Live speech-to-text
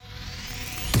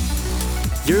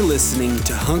You're listening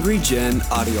to Hungry Gen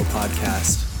audio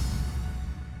podcast.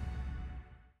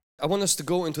 I want us to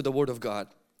go into the Word of God.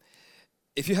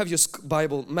 If you have your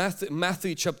Bible,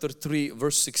 Matthew chapter 3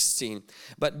 verse 16.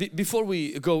 But before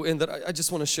we go in there, I just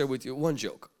want to share with you one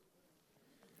joke.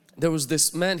 There was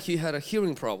this man, he had a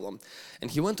hearing problem and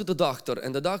he went to the doctor,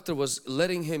 and the doctor was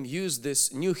letting him use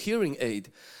this new hearing aid,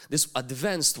 this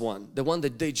advanced one, the one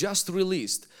that they just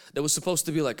released, that was supposed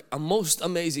to be like a most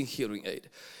amazing hearing aid.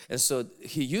 And so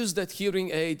he used that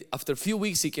hearing aid. After a few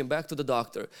weeks he came back to the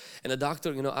doctor, and the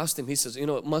doctor asked him, he says,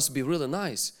 it must be really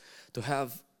nice to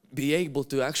be able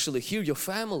to actually hear your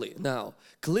family now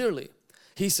clearly.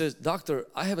 He says, doctor,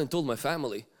 I haven't told my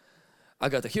family I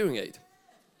got a hearing aid.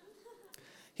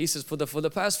 He says, for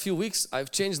the past few weeks, I've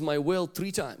changed my will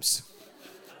 3 times.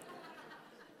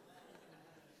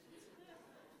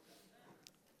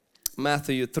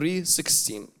 Matthew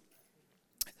 3:16.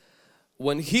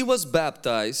 When he was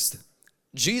baptized,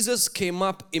 Jesus came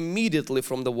up immediately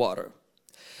from the water.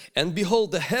 And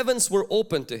behold, the heavens were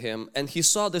opened to him, and he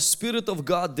saw the Spirit of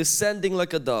God descending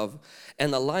like a dove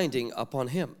and alighting upon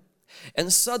him.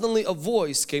 And suddenly a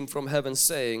voice came from heaven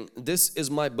saying, "This is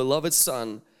my beloved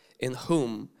Son, in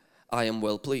whom I am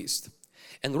well pleased."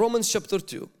 And Romans chapter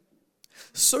 2,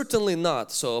 certainly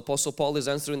not. So Apostle Paul is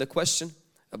answering the question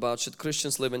about should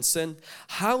Christians live in sin.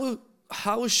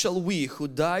 How shall we who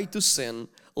died to sin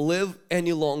live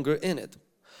any longer in it?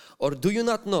 Or do you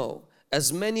not know,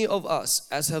 as many of us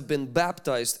as have been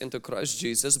baptized into Christ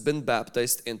Jesus, been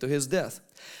baptized into His death?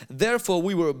 Therefore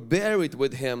we were buried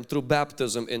with Him through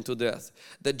baptism into death,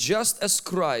 that just as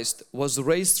Christ was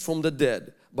raised from the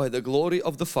dead by the glory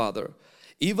of the Father,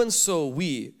 even so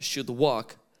we should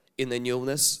walk in the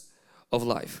newness of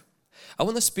life. I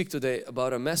want to speak today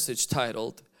about a message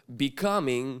titled,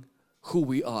 Becoming Who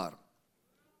We Are.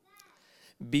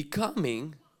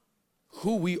 Becoming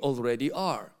who we already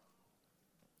are.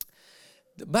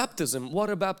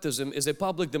 Water baptism is a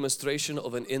public demonstration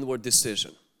of an inward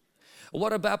decision.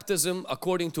 Water baptism,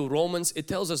 according to Romans, it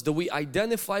tells us that we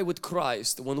identify with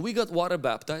Christ. When we got water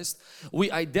baptized, we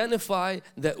identify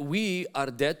that we are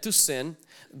dead to sin.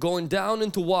 Going down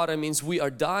into water means we are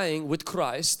dying with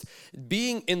Christ.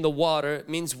 Being in the water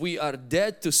means we are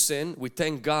dead to sin. We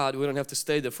thank God we don't have to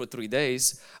stay there for 3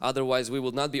 days. Otherwise, we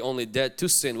will not be only dead to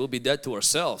sin, we'll be dead to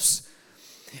ourselves.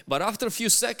 But after a few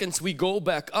seconds we go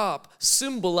back up,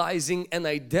 symbolizing and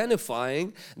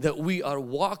identifying that we are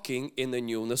walking in the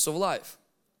newness of life.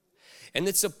 And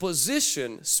it's a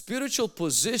position, spiritual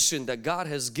position that God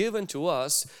has given to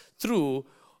us through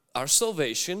our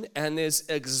salvation, and is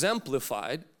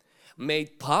exemplified,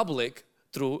 made public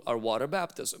through our water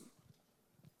baptism.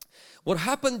 What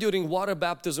happened during water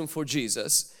baptism for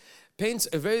Jesus paints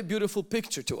a very beautiful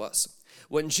picture to us.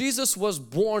 When Jesus was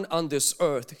born on this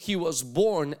earth, He was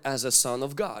born as a son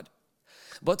of God.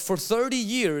 But for 30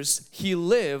 years, He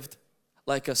lived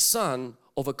like a son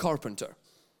of a carpenter.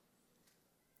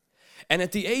 And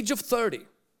at the age of 30,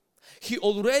 He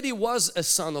already was a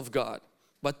son of God.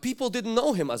 But people didn't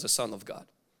know Him as a son of God.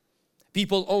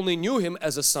 People only knew Him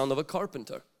as a son of a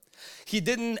carpenter. He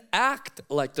didn't act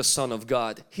like the son of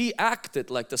God. He acted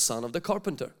like the son of the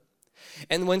carpenter.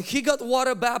 And when He got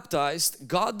water baptized,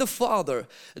 God the Father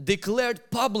declared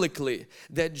publicly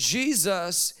that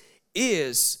Jesus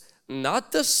is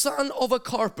not the son of a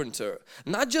carpenter,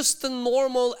 not just a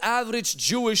normal average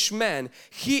Jewish man.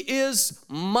 He is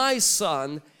my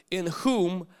Son, in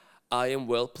whom I am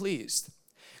well pleased.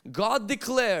 God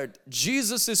declared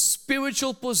Jesus'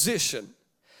 spiritual position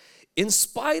in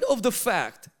spite of the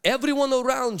fact everyone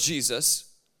around Jesus,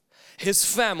 His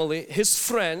family, His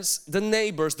friends, the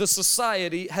neighbors, the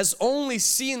society has only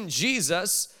seen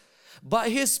Jesus by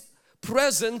His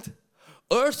present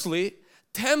earthly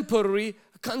temporary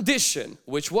condition,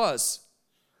 which was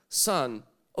son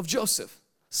of Joseph,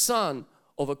 son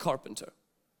of a carpenter.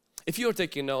 If you're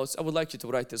taking notes, I would like you to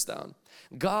write this down.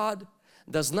 God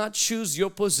does not choose your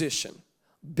position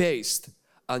based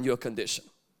on your condition.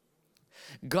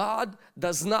 God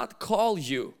does not call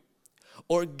you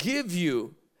or give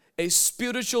you a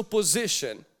spiritual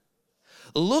position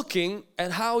looking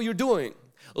at how you're doing,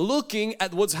 looking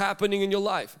at what's happening in your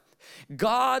life.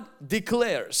 God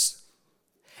declares,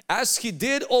 as He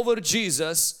did over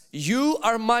Jesus, "You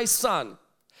are my son."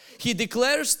 He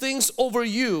declares things over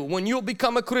you when you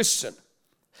become a Christian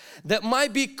that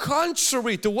might be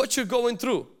contrary to what you're going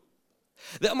through.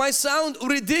 That might sound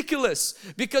ridiculous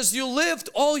because you lived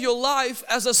all your life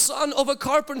as a son of a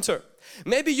carpenter.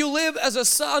 Maybe you live as a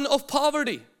son of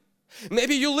poverty.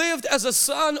 Maybe you lived as a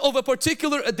son of a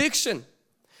particular addiction.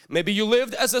 Maybe you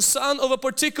lived as a son of a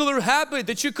particular habit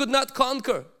that you could not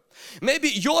conquer. Maybe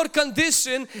your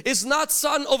condition is not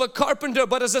son of a carpenter,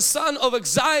 but as a son of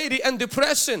anxiety and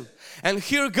depression. And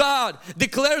here God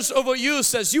declares over you,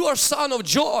 says, you are son of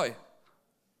joy.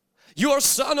 You are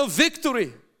son of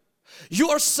victory. You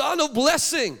are son of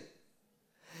blessing.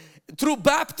 Through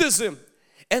baptism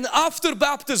and after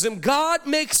baptism, God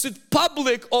makes it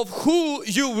public of who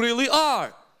you really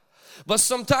are. But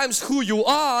sometimes who you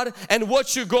are and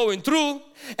what you're going through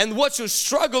and what you're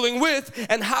struggling with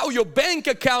and how your bank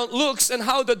account looks and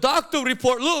how the doctor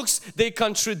report looks, they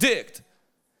contradict.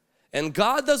 And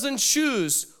God doesn't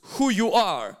choose who you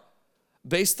are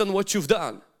based on what you've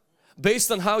done,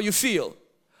 based on how you feel,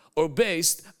 or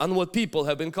based on what people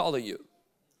have been calling you.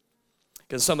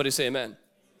 Can somebody say amen?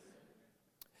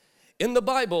 In the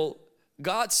Bible,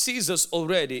 God sees us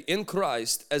already in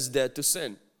Christ as dead to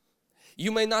sin.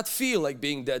 You may not feel like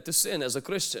being dead to sin as a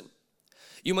Christian.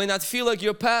 You may not feel like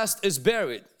your past is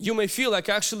buried. You may feel like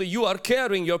actually you are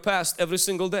carrying your past every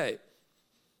single day.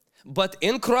 But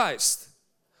in Christ,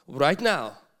 right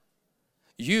now,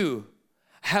 you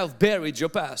have buried your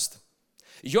past.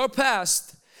 Your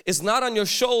past is not on your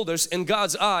shoulders in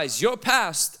God's eyes. Your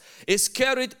past is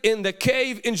carried in the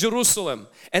cave in Jerusalem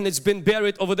and it's been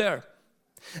buried over there.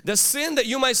 The sin that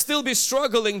you might still be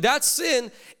struggling, that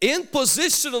sin in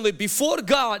positionally before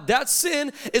God, that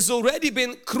sin is already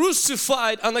been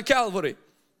crucified on the Calvary.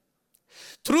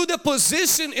 Through the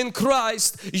position in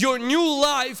Christ, your new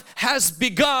life has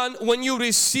begun when you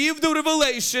receive the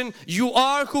revelation you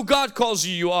are who God calls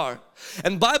you are.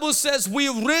 And Bible says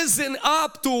we've risen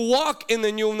up to walk in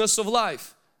the newness of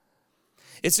life.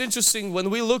 It's interesting when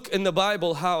we look in the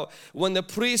Bible how when the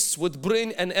priests would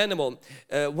bring an animal,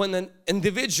 when an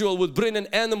individual would bring an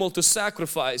animal to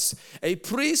sacrifice, a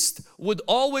priest would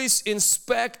always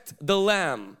inspect the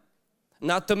lamb,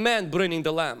 not the man bringing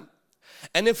the lamb.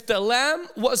 And if the lamb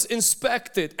was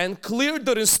inspected and cleared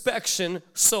the inspection,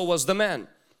 so was the man.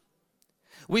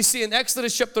 We see in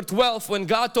Exodus chapter 12 when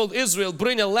God told Israel,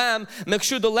 bring a lamb, make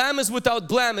sure the lamb is without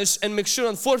blemish, and make sure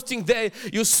on 14th day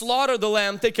you slaughter the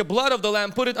lamb, take the blood of the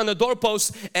lamb, put it on the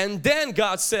doorpost, and then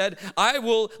God said, I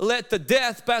will let the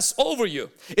death pass over you.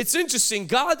 It's interesting,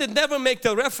 God did never make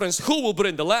the reference who will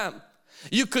bring the lamb.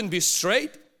 You can be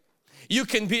straight, you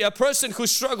can be a person who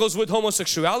struggles with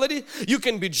homosexuality, you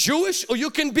can be Jewish or you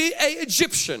can be an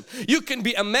Egyptian, you can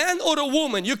be a man or a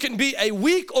woman, you can be a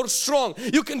weak or strong,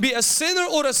 you can be a sinner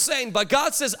or a saint, but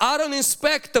God says, I don't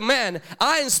inspect the man,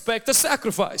 I inspect the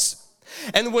sacrifice.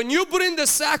 And when you bring the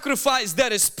sacrifice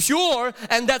that is pure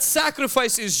and that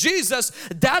sacrifice is Jesus,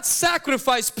 that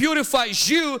sacrifice purifies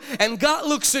you and God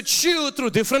looks at you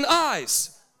through different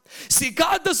eyes. See,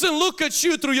 God doesn't look at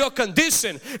you through your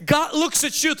condition. God looks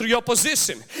at you through your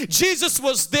position. Jesus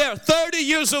was there 30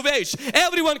 years of age.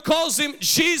 Everyone calls Him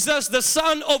Jesus, the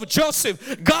son of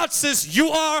Joseph. God says, you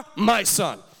are my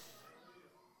son.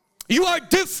 You are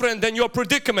different than your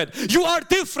predicament. You are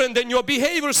different than your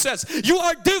behavior says. You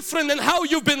are different than how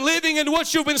you've been living and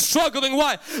what you've been struggling.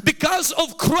 Why? Because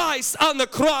of Christ on the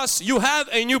cross, you have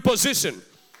a new position.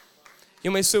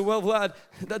 You may say, well, Vlad,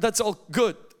 that's all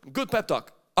good. Good pep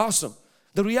talk. Awesome.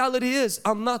 The reality is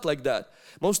I'm not like that.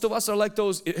 Most of us are like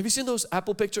those. Have you seen those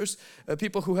Apple pictures?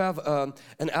 People who have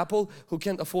an Apple who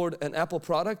can't afford an Apple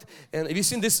product. And have you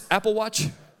seen this Apple Watch?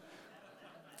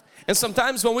 And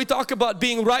sometimes when we talk about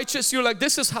being righteous, you're like,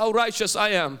 this is how righteous I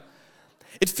am.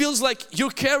 It feels like you're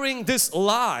carrying this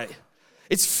lie.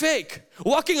 It's fake.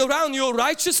 Walking around you're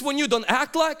righteous when you don't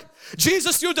act like.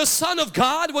 Jesus, you're the son of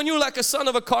God when you're like a son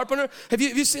of a carpenter. Have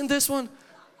you seen this one?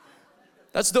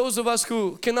 That's those of us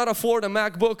who cannot afford a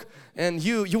MacBook and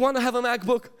you want to have a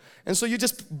MacBook and so you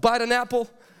just buy an Apple,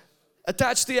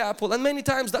 attach the Apple, and many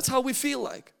times that's how we feel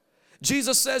like.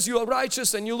 Jesus says you are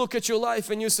righteous and you look at your life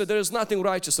and you say there is nothing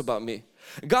righteous about me.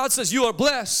 God says you are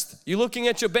blessed. You're looking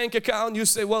at your bank account, you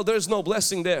say well there's no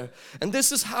blessing there. And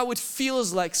this is how it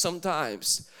feels like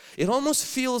sometimes. It almost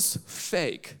feels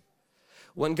fake.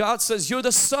 When God says you're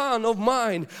the son of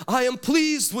mine, I am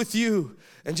pleased with you.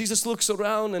 And Jesus looks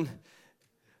around and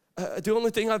the only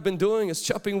thing I've been doing is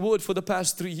chopping wood for the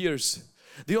past 3 years.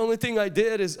 The only thing I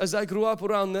did is as I grew up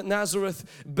around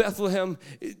Nazareth, Bethlehem,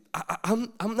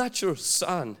 I'm not your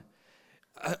son.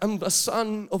 I'm a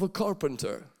son of a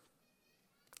carpenter.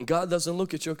 God doesn't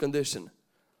look at your condition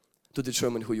to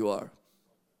determine who you are.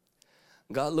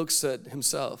 God looks at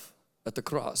Himself at the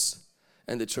cross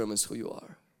and determines who you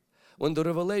are. When the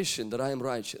revelation that I am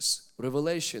righteous,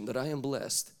 revelation that I am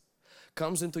blessed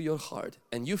comes into your heart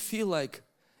and you feel like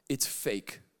it's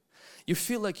fake. You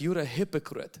feel like you're a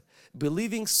hypocrite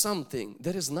believing something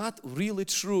that is not really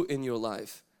true in your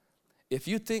life. If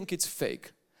you think it's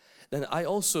fake, then I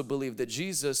also believe that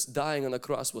Jesus dying on the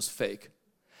cross was fake.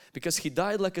 Because He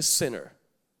died like a sinner,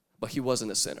 but He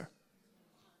wasn't a sinner.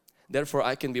 Therefore,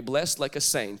 I can be blessed like a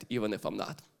saint even if I'm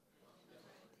not.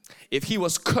 If He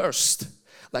was cursed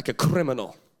like a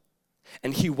criminal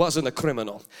and He wasn't a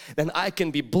criminal, then I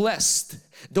can be blessed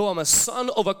though I'm a son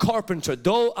of a carpenter,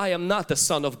 though I am not the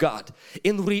son of God.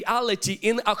 In reality,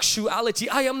 in actuality,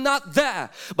 I am not there.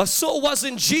 But so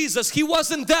wasn't Jesus. He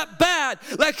wasn't that bad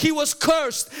like He was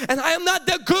cursed. And I am not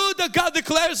that good that God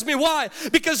declares me. Why?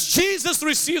 Because Jesus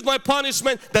received my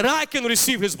punishment that I can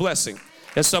receive His blessing.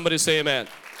 And somebody say amen.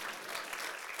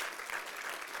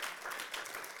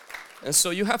 And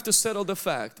so you have to settle the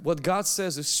fact, what God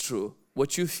says is true,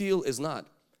 what you feel is not.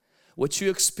 What you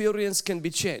experience can be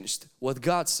changed. What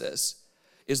God says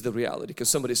is the reality. Can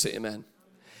somebody say amen?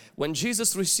 When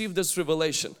Jesus received this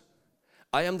revelation,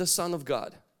 I am the Son of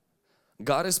God.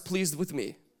 God is pleased with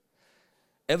me.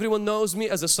 Everyone knows me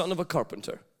as a son of a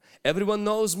carpenter. Everyone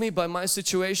knows me by my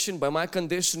situation, by my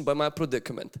condition, by my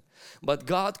predicament. But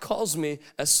God calls me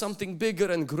as something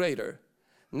bigger and greater.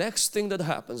 Next thing that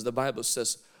happens, the Bible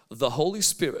says, the Holy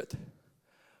Spirit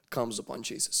comes upon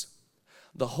Jesus.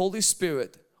 The Holy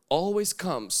Spirit always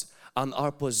comes on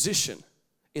our position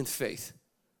in faith,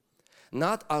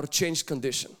 not our changed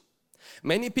condition.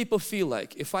 Many people feel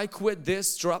like if I quit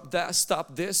this, drop that,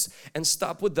 stop this and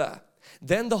stop with that,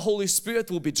 then the Holy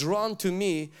Spirit will be drawn to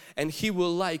me and He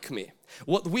will like me.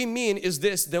 What we mean is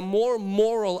this: the more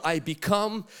moral I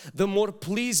become, the more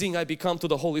pleasing I become to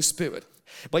the Holy Spirit.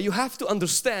 But you have to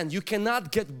understand, you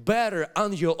cannot get better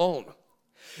on your own.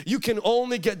 You can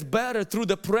only get better through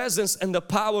the presence and the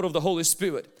power of the Holy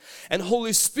Spirit. And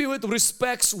Holy Spirit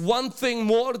respects one thing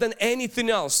more than anything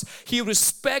else. He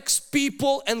respects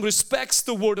people and respects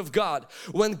the Word of God.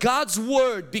 When God's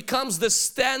Word becomes the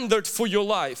standard for your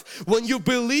life, when you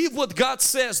believe what God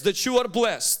says, that you are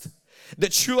blessed,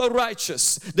 that you are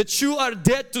righteous, that you are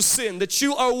dead to sin, that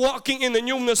you are walking in the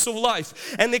newness of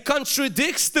life, and it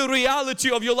contradicts the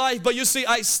reality of your life, but you say,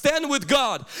 I stand with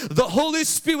God, the Holy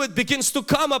Spirit begins to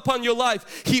come upon your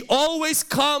life. He always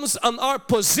comes on our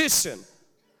position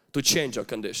to change our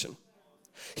condition.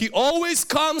 He always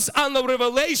comes on the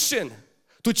revelation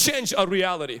to change our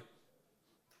reality.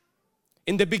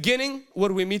 In the beginning,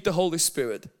 where we meet the Holy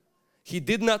Spirit, He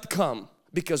did not come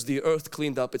because the earth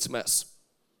cleaned up its mess.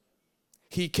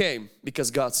 He came because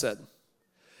God said,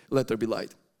 let there be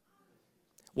light.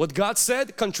 What God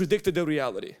said contradicted the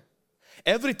reality.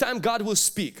 Every time God will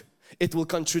speak, it will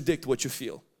contradict what you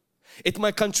feel. It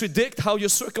might contradict how your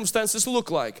circumstances look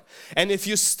like. And if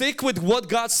you stick with what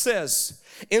God says,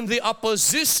 in the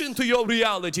opposition to your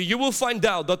reality, you will find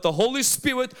out that the Holy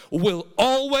Spirit will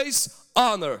always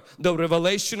honor the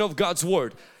revelation of God's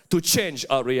Word to change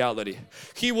our reality.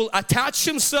 He will attach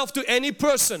Himself to any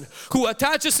person who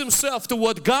attaches himself to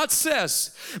what God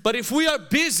says. But if we are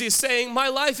busy saying, my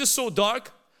life is so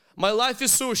dark, my life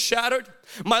is so shattered,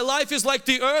 my life is like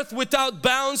the earth without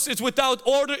bounds, it's without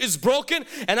order, it's broken,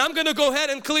 and I'm gonna go ahead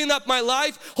and clean up my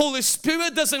life. Holy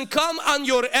Spirit doesn't come on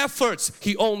your efforts,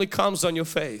 He only comes on your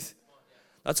faith.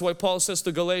 That's why Paul says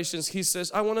to Galatians, he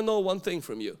says, I want to know one thing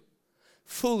from you.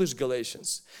 Foolish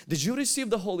Galatians, did you receive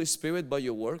the Holy Spirit by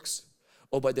your works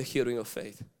or by the hearing of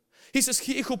faith? He says,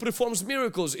 He who performs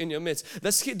miracles in your midst,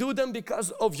 does He do them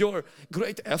because of your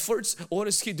great efforts, or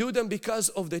does He do them because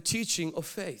of the teaching of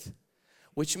faith?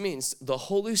 Which means the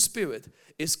Holy Spirit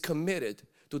is committed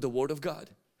to the Word of God.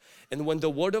 And when the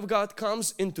Word of God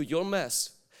comes into your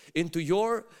mess, into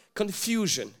your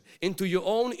confusion, into your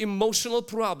own emotional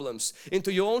problems,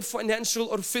 into your own financial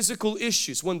or physical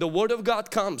issues, when the Word of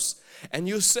God comes and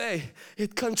you say,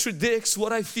 it contradicts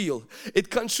what I feel,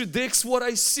 it contradicts what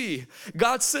I see.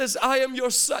 God says, I am your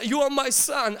son, you are my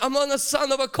son, I'm not a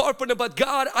son of a carpenter, but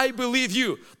God, I believe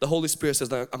you. The Holy Spirit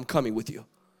says, I'm coming with you.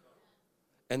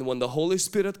 And when the Holy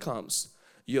Spirit comes,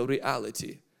 your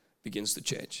reality begins to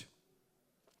change.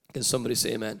 Can somebody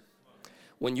say amen?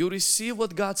 When you receive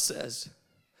what God says,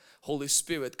 Holy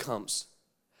Spirit comes.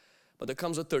 But there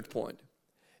comes a third point,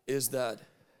 is that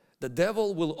the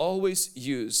devil will always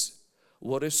use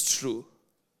what is true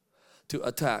to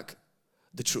attack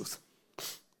the truth.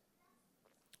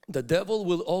 The devil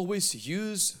will always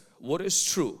use what is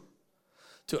true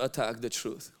to attack the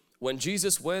truth. When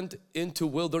Jesus went into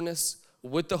wilderness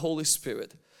with the Holy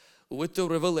Spirit, with the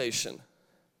revelation,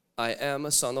 I am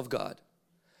a son of God.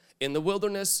 In the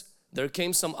wilderness, there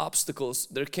came some obstacles,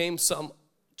 there came some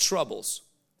troubles.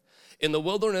 In the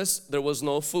wilderness, there was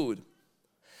no food.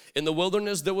 In the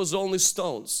wilderness, there was only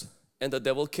stones. And the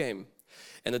devil came.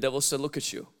 And the devil said, look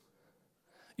at you.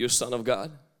 You're son of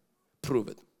God. Prove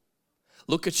it.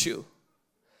 Look at you.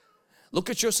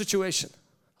 Look at your situation.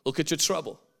 Look at your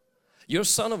trouble. You're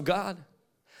son of God.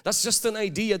 That's just an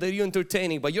idea that you're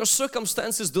entertaining, but your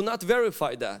circumstances do not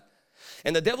verify that.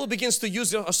 And the devil begins to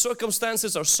use our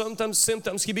circumstances, our sometimes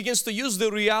symptoms. He begins to use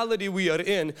the reality we are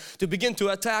in to begin to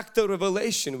attack the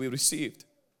revelation we received.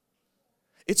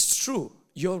 It's true.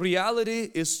 Your reality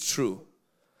is true.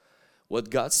 What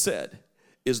God said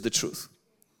is the truth.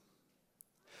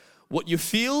 What you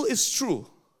feel is true.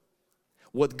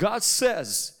 What God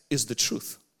says is the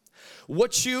truth.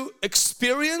 What you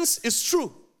experience is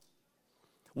true.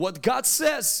 What God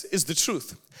says is the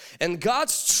truth. And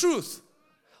God's truth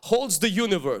holds the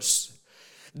universe.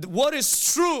 What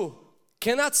is true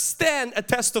cannot stand a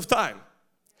test of time.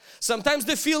 Sometimes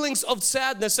the feelings of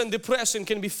sadness and depression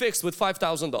can be fixed with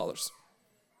 $5,000.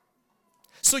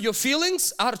 So your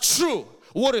feelings are true.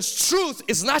 What is truth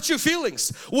is not your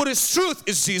feelings. What is truth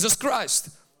is Jesus Christ.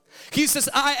 He says,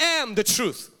 I am the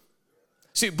truth.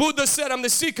 See, Buddha said, I'm the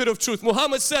seeker of truth.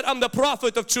 Muhammad said, I'm the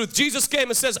prophet of truth. Jesus came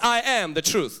and says, I am the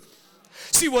truth.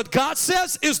 See, what God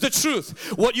says is the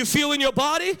truth. What you feel in your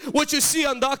body, what you see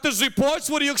on doctor's reports,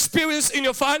 what you experience in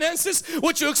your finances,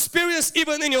 what you experience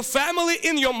even in your family,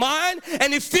 in your mind,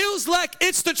 and it feels like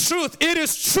it's the truth. It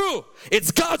is true.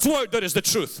 It's God's word that is the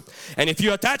truth. And if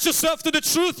you attach yourself to the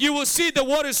truth, you will see that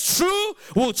what is true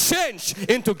will change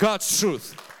into God's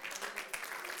truth.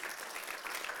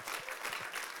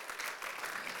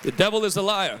 The devil is a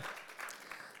liar.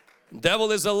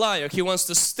 Devil is a liar. He wants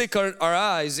to stick our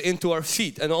eyes into our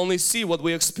feet and only see what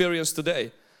we experience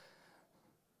today.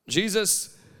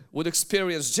 Jesus would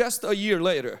experience just a year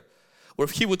later where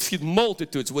He would feed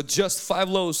multitudes with just 5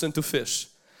 loaves and 2 fish.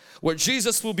 Where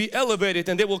Jesus will be elevated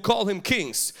and they will call Him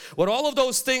kings. Where all of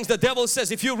those things the devil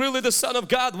says, if you're really the Son of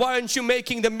God, why aren't you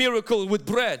making the miracle with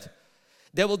bread?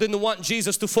 Devil didn't want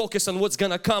Jesus to focus on what's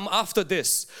gonna come after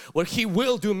this, where He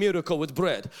will do miracle with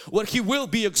bread, where He will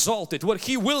be exalted, where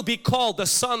He will be called the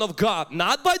Son of God,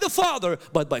 not by the Father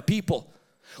but by people.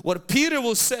 Where Peter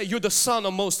will say, you're the Son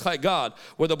of Most High God.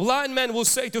 Where the blind man will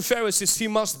say to Pharisees, he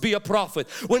must be a prophet.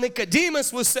 Where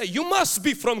Nicodemus will say, you must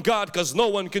be from God, because no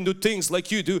one can do things like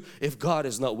you do if God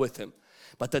is not with him.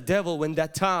 But the devil, when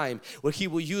that time where he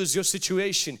will use your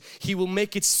situation, he will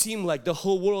make it seem like the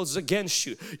whole world is against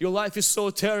you. Your life is so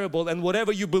terrible, and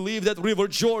whatever you believe that River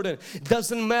Jordan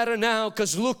doesn't matter now,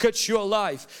 because look at your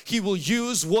life. He will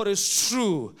use what is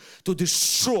true to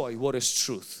destroy what is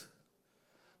truth.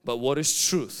 But what is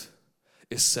truth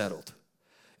is settled.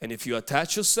 And if you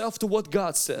attach yourself to what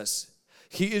God says,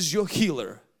 He is your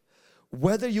healer.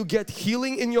 Whether you get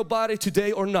healing in your body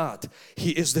today or not,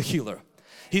 He is the healer.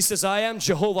 He says, I am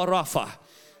Jehovah Rapha.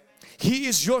 He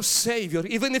is your Savior.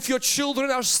 Even if your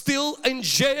children are still in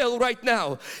jail right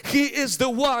now, He is the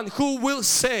one who will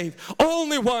save.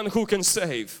 Only one who can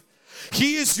save.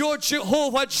 He is your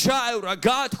Jehovah Jireh,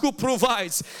 God who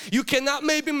provides. You cannot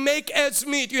maybe make ends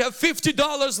meet. You have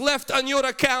 $50 left on your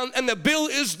account and the bill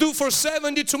is due for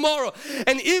 $70 tomorrow.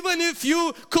 And even if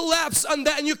you collapse on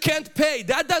that and you can't pay,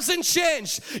 that doesn't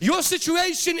change. Your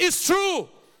situation is true.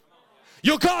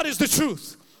 Your God is the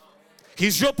truth.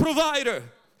 He's your provider.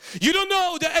 You don't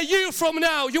know that a year from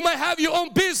now you might have your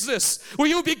own business where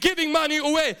you'll be giving money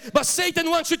away, but Satan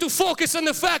wants you to focus on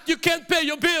the fact you can't pay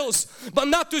your bills, but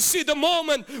not to see the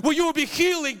moment where you will be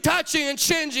healing, touching and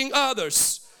changing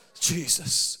others.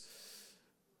 Jesus,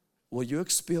 what you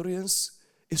experience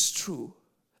is true.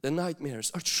 The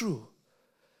nightmares are true,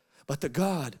 but the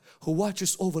God who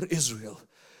watches over Israel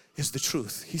is the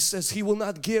truth. He says He will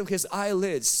not give His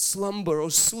eyelids slumber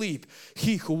or sleep,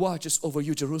 He who watches over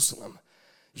you, Jerusalem.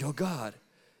 Your God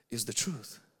is the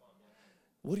truth.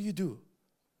 What do you do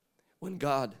when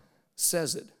God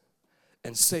says it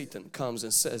and Satan comes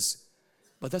and says,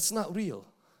 but that's not real?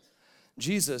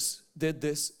 Jesus did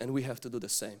this and we have to do the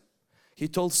same. He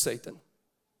told Satan,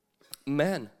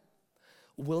 man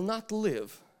will not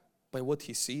live by what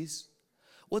he sees,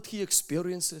 what he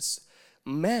experiences.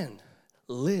 Man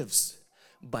lives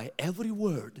by every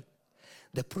word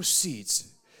that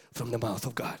proceeds from the mouth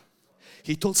of God.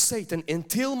 He told Satan,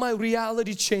 until my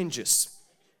reality changes,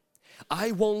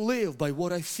 I won't live by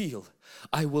what I feel.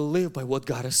 I will live by what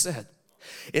God has said.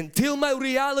 Until my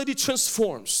reality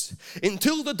transforms,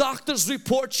 until the doctor's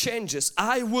report changes,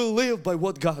 I will live by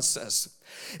what God says.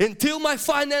 Until my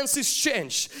finances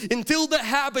change, until the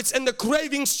habits and the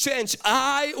cravings change,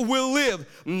 I will live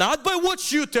not by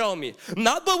what you tell me,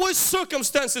 not by what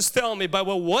circumstances tell me, but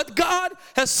by what God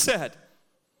has said.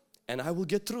 And I will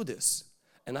get through this,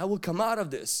 and I will come out of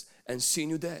this and see a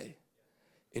new day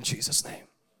in Jesus' name.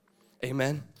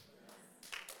 Amen.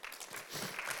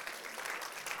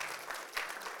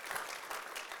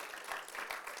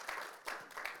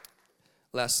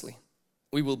 Lastly,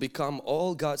 we will become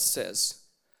all God says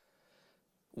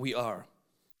we are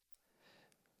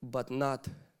but not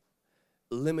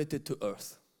limited to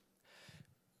earth.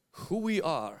 Who we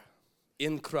are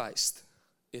in Christ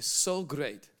is so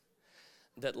great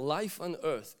that life on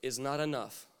earth is not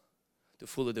enough to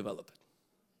fully develop it.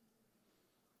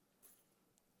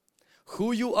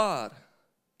 Who you are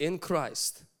in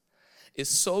Christ is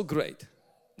so great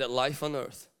that life on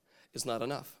earth is not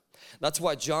enough. That's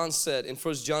why John said in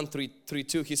 1 John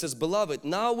 3:2, he says, "Beloved,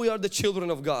 now we are the children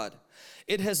of God.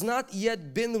 It has not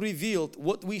yet been revealed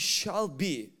what we shall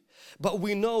be, but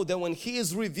we know that when He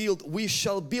is revealed, we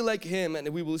shall be like Him, and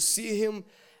we will see Him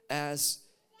as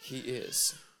He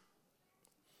is."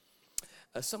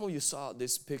 Some of you saw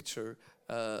this picture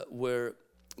where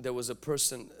there was a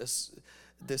person.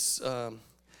 This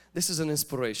is an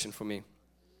inspiration for me.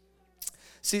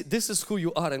 See, this is who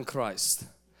you are in Christ,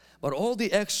 but all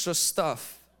the extra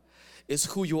stuff is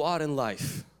who you are in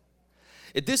life.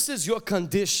 This is your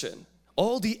condition,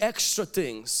 all the extra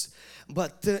things,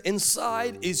 but the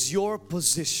inside is your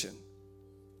position.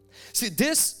 See,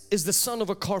 this is the son of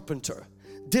a carpenter.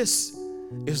 This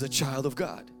is the child of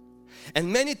God.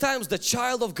 And many times the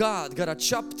child of God gotta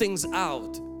chop things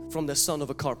out from the son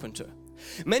of a carpenter.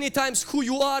 Many times who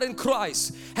you are in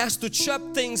Christ has to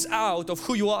chop things out of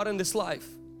who you are in this life.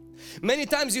 Many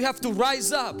times you have to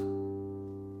rise up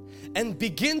and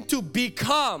begin to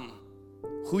become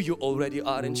who you already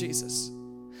are in Jesus.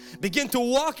 Begin to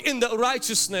walk in the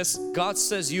righteousness God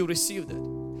says you received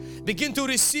it. Begin to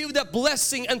receive the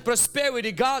blessing and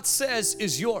prosperity God says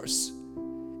is yours.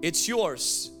 It's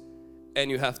yours and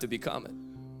you have to become it.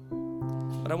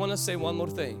 But I want to say one more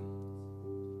thing.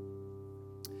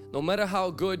 No matter how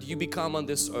good you become on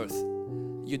this earth,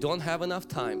 you don't have enough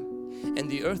time, and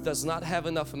the earth does not have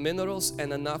enough minerals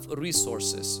and enough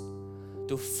resources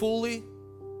to fully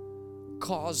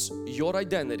cause your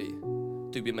identity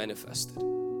to be manifested.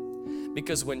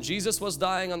 Because when Jesus was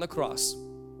dying on the cross,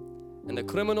 and the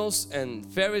criminals and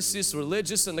Pharisees,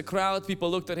 religious, and the crowd, people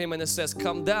looked at Him and it says,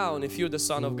 "Come down if you're the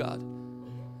Son of God."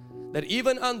 That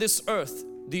even on this earth,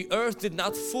 the earth did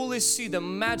not fully see the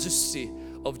majesty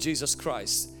of Jesus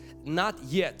Christ. Not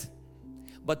yet.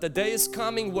 But the day is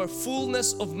coming where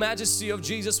fullness of majesty of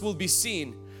Jesus will be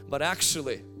seen. But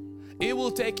actually, it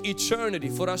will take eternity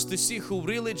for us to see who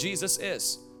really Jesus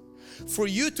is. For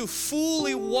you to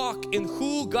fully walk in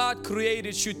who God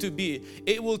created you to be,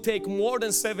 it will take more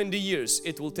than 70 years.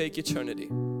 It will take eternity.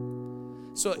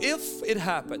 So if it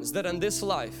happens that in this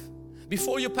life,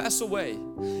 before you pass away,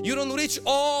 you don't reach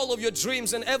all of your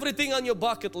dreams and everything on your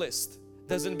bucket list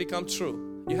doesn't become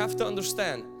true, you have to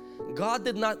understand, God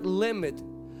did not limit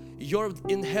your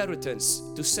inheritance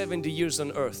to 70 years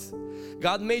on earth.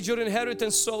 God made your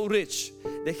inheritance so rich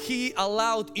that He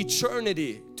allowed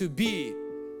eternity to be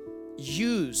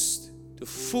used to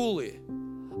fully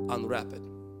unwrap it.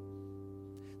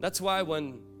 That's why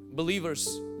when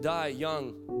believers die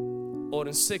young or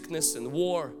in sickness and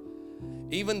war,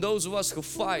 even those of us who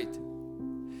fight,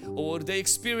 or they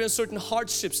experience certain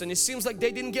hardships and it seems like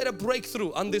they didn't get a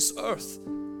breakthrough on this earth,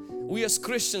 we as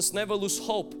Christians never lose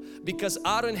hope, because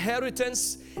our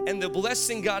inheritance and the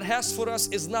blessing God has for us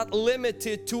is not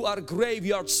limited to our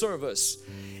graveyard service.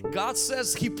 God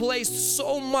says He placed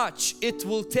so much, it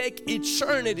will take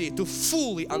eternity to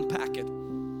fully unpack it.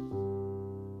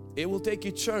 It will take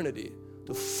eternity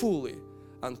to fully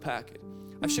unpack it.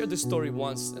 I shared this story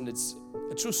once, and it's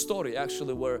a true story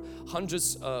actually, where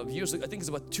hundreds of years ago, I think it's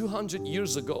about 200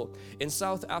 years ago, in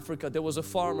South Africa, there was a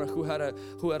farmer who had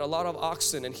a lot of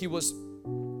oxen, and he was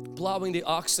plowing the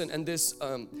oxen, and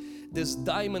this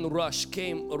diamond rush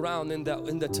came around in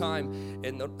the time,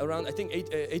 and around I think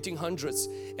 1800s,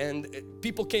 and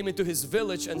people came into his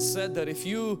village and said that if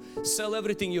you sell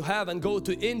everything you have and go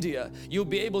to India, you'll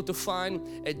be able to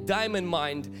find a diamond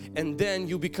mine, and then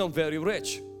you become very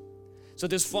rich. So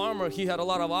this farmer, he had a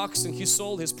lot of oxen, he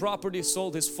sold his property,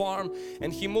 sold his farm,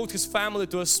 and he moved his family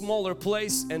to a smaller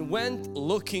place and went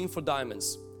looking for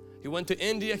diamonds. He went to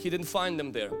India, he didn't find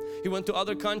them there. He went to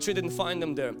other country, didn't find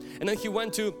them there. And then he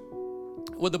went to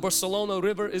where the Barcelona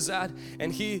River is at,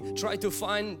 and he tried to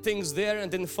find things there and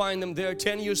didn't find them there.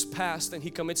 10 years passed and he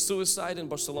commits suicide in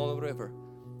Barcelona River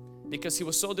because he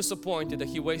was so disappointed that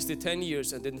he wasted 10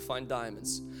 years and didn't find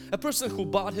diamonds. A person who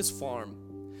bought his farm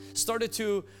started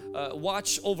to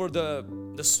watch over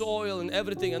the soil and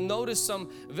everything, and noticed some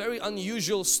very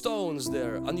unusual stones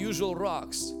there, unusual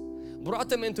rocks. Brought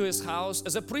them into his house.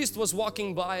 As a priest was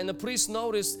walking by, and the priest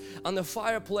noticed on the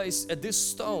fireplace this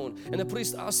stone, and the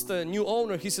priest asked the new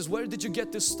owner, he says, "Where did you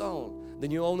get this stone?" The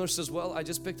new owner says, "Well, I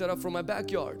just picked it up from my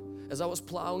backyard as I was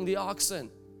plowing the oxen."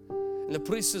 And the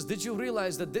priest says, "Did you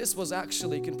realize that this was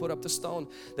actually," you can put up the stone,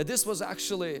 "that this was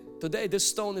actually, today this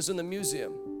stone is in the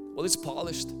museum. Well, it's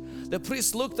polished. The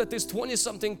priest looked at this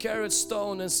 20-something carat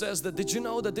stone and says that, did you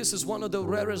know that this is one of the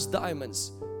rarest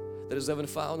diamonds that is ever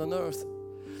found on earth?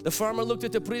 The farmer looked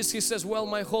at the priest, he says, well,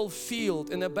 my whole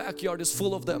field in the backyard is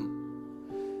full of them.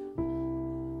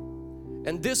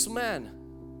 And this man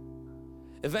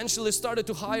eventually started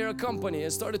to hire a company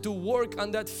and started to work on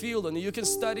that field. And you can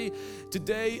study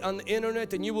today on the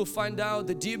internet and you will find out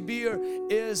that De Beer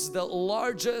is the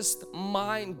largest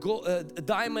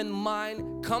diamond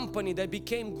mine company that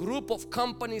became group of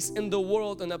companies in the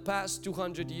world in the past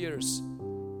 200 years.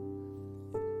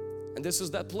 And this is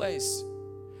that place.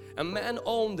 A man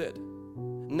owned it,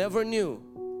 never knew.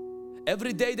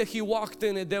 Every day that he walked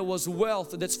in it, there was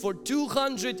wealth. That's for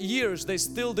 200 years they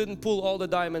still didn't pull all the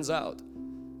diamonds out.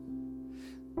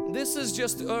 This is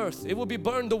just earth. It will be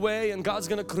burned away and God's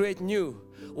gonna create new.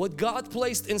 What God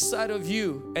placed inside of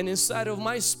you and inside of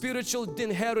my spiritual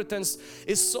inheritance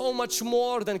is so much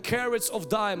more than carats of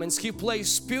diamonds. He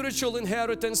placed spiritual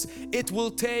inheritance. It will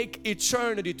take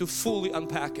eternity to fully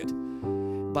unpack it.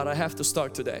 But I have to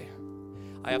start today.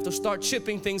 I have to start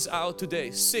chipping things out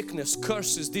today. Sickness,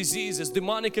 curses, diseases,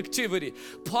 demonic activity,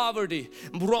 poverty,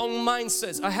 wrong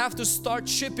mindsets. I have to start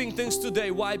chipping things today.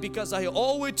 Why? Because I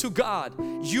owe it to God.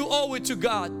 You owe it to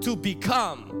God to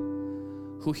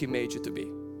become who He made you to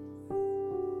be.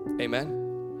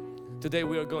 Amen. Today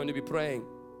we are going to be praying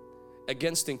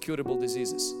against incurable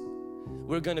diseases.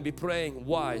 We're going to be praying.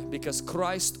 Why? Because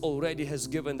Christ already has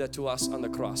given that to us on the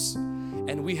cross.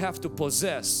 And we have to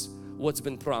possess what's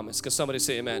been promised. Can somebody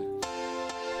say amen?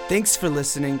 Thanks for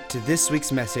listening to this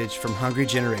week's message from Hungry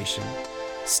Generation.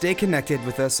 Stay connected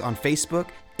with us on Facebook,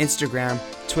 Instagram,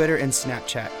 Twitter, and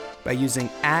Snapchat by using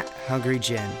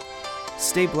 @HungryGen.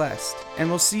 Stay blessed, and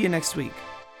we'll see you next week.